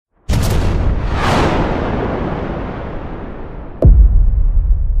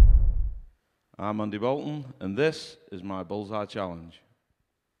I'm Andy Boulton, and this is my Bullseye Challenge.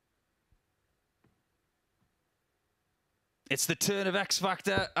 It's the turn of X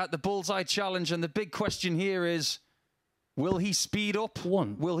Factor at the Bullseye Challenge, and the big question here is, will he speed up?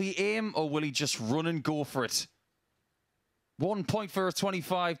 Will he aim, or will he just run and go for it? 1 point for a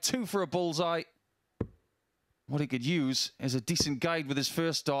 25, 2 for a bullseye. What he could use is a decent guide with his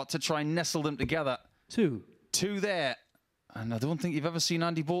first dart to try and nestle them together. 2 there. And I don't think you've ever seen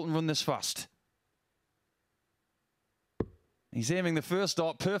Andy Boulton run this fast. He's aiming the first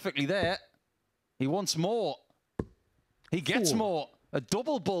dart perfectly there. He wants more. He gets 4. more. A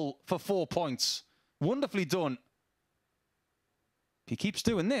double bull for 4 points. Wonderfully done. If he keeps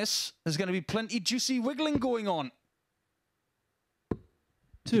doing this, there's going to be plenty juicy wiggling going on.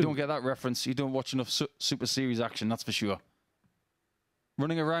 2. You don't get that reference. You don't watch enough Super Series action, that's for sure.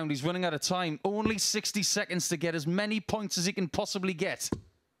 Running around, he's running out of time. Only 60 seconds to get as many points as he can possibly get.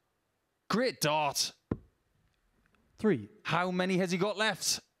 Great dart. 3. How many has he got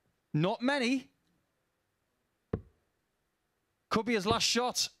left? Not many. Could be his last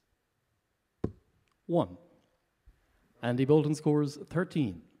shot. 1. Andy Boulton scores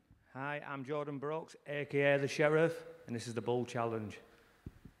 13. Hi, I'm Jordan Brooks, aka the Sheriff, and this is the Bull Challenge.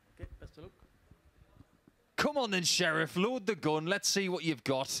 Okay, best of luck. Come on then, Sheriff. Load the gun. Let's see what you've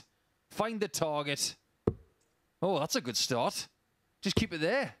got. Find the target. Oh, that's a good start. Just keep it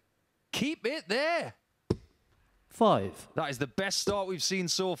there. Keep it there. 5. That is the best start we've seen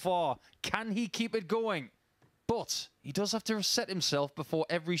so far. Can he keep it going? But he does have to reset himself before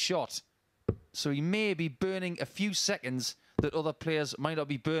every shot. So he may be burning a few seconds that other players might not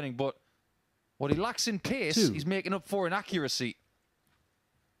be burning. But what he lacks in pace, 2. he's making up for in accuracy.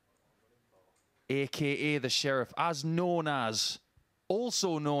 AKA the Sheriff, as known as,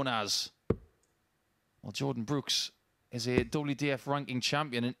 also known as. Well, Jordan Brooks is a WDF ranking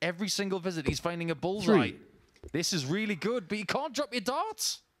champion, and every single visit he's finding a bullseye. 3. This is really good, but you can't drop your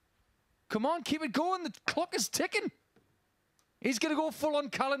darts. Come on, keep it going. The clock is ticking. He's going to go full on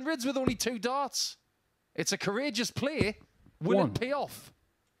Callan Rids with only 2 darts. It's a courageous play. Will 1. it pay off?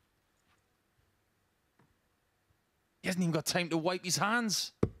 He hasn't even got time to wipe his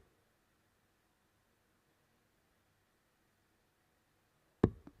hands.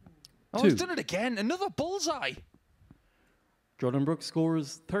 Oh, 2. he's done it again. Another bullseye. Jordan Brooks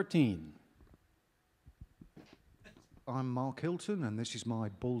scores 13. I'm Mark Hilton, and this is my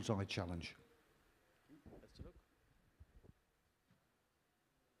Bullseye Challenge.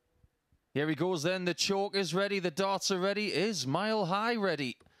 Here he goes then. The choke is ready. The darts are ready. Is Mile High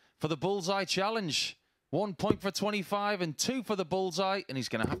ready for the Bullseye Challenge? 1 point for 25 and 2 for the bullseye. And he's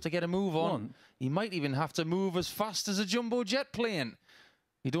going to have to get a move on. 1. He might even have to move as fast as a jumbo jet plane.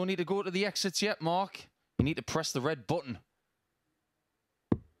 You don't need to go to the exits yet, Mark. You need to press the red button.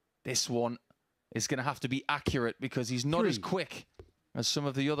 This one is going to have to be accurate because he's not 3. as quick as some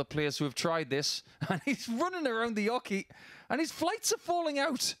of the other players who have tried this. And he's running around the hockey and his flights are falling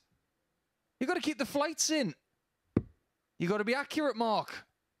out. You've got to keep the flights in. You've got to be accurate, Mark.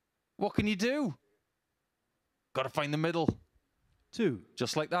 What can you do? Got to find the middle. 2.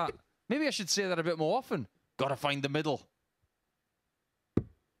 Just like that. Maybe I should say that a bit more often. Got to find the middle.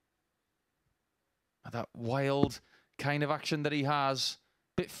 That wild kind of action that he has.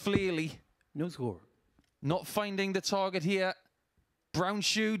 Bit flaily. No score. Not finding the target here. Brown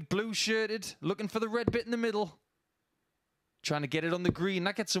shoed, blue shirted. Looking for the red bit in the middle. Trying to get it on the green.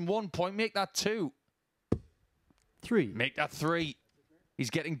 That gets him 1 point. Make that 2. 3. Make that 3. He's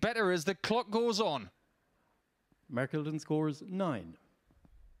getting better as the clock goes on. Mark Hilton scores 9.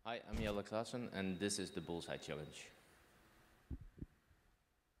 Hi, I'm JELLE KLAASEN, and this is the Bullseye Challenge.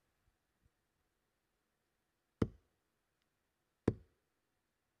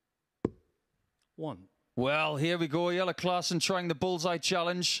 Well, here we go. JELLE KLAASEN trying the Bullseye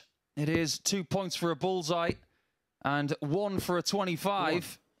Challenge. It is 2 points for a bullseye and 1 for a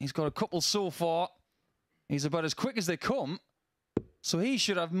 25. He's got a couple so far. He's about as quick as they come. So he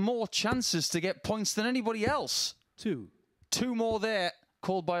should have more chances to get points than anybody else. 2. 2 more there,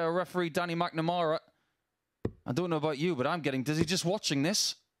 called by our referee, Danny McNamara. I don't know about you, but I'm getting dizzy just watching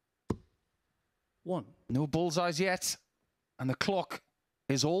this. 1. No bullseyes yet. And the clock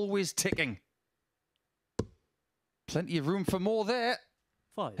is always ticking. Plenty of room for more there.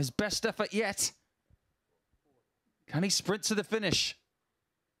 5. His best effort yet. Can he sprint to the finish?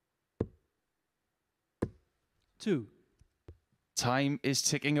 2. Time is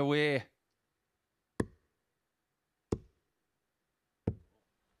ticking away.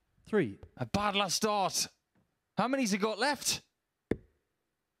 3. A bad last start. How many's he got left?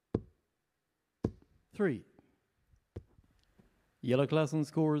 3. JELLE KLAASEN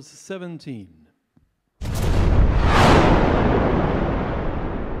scores 17.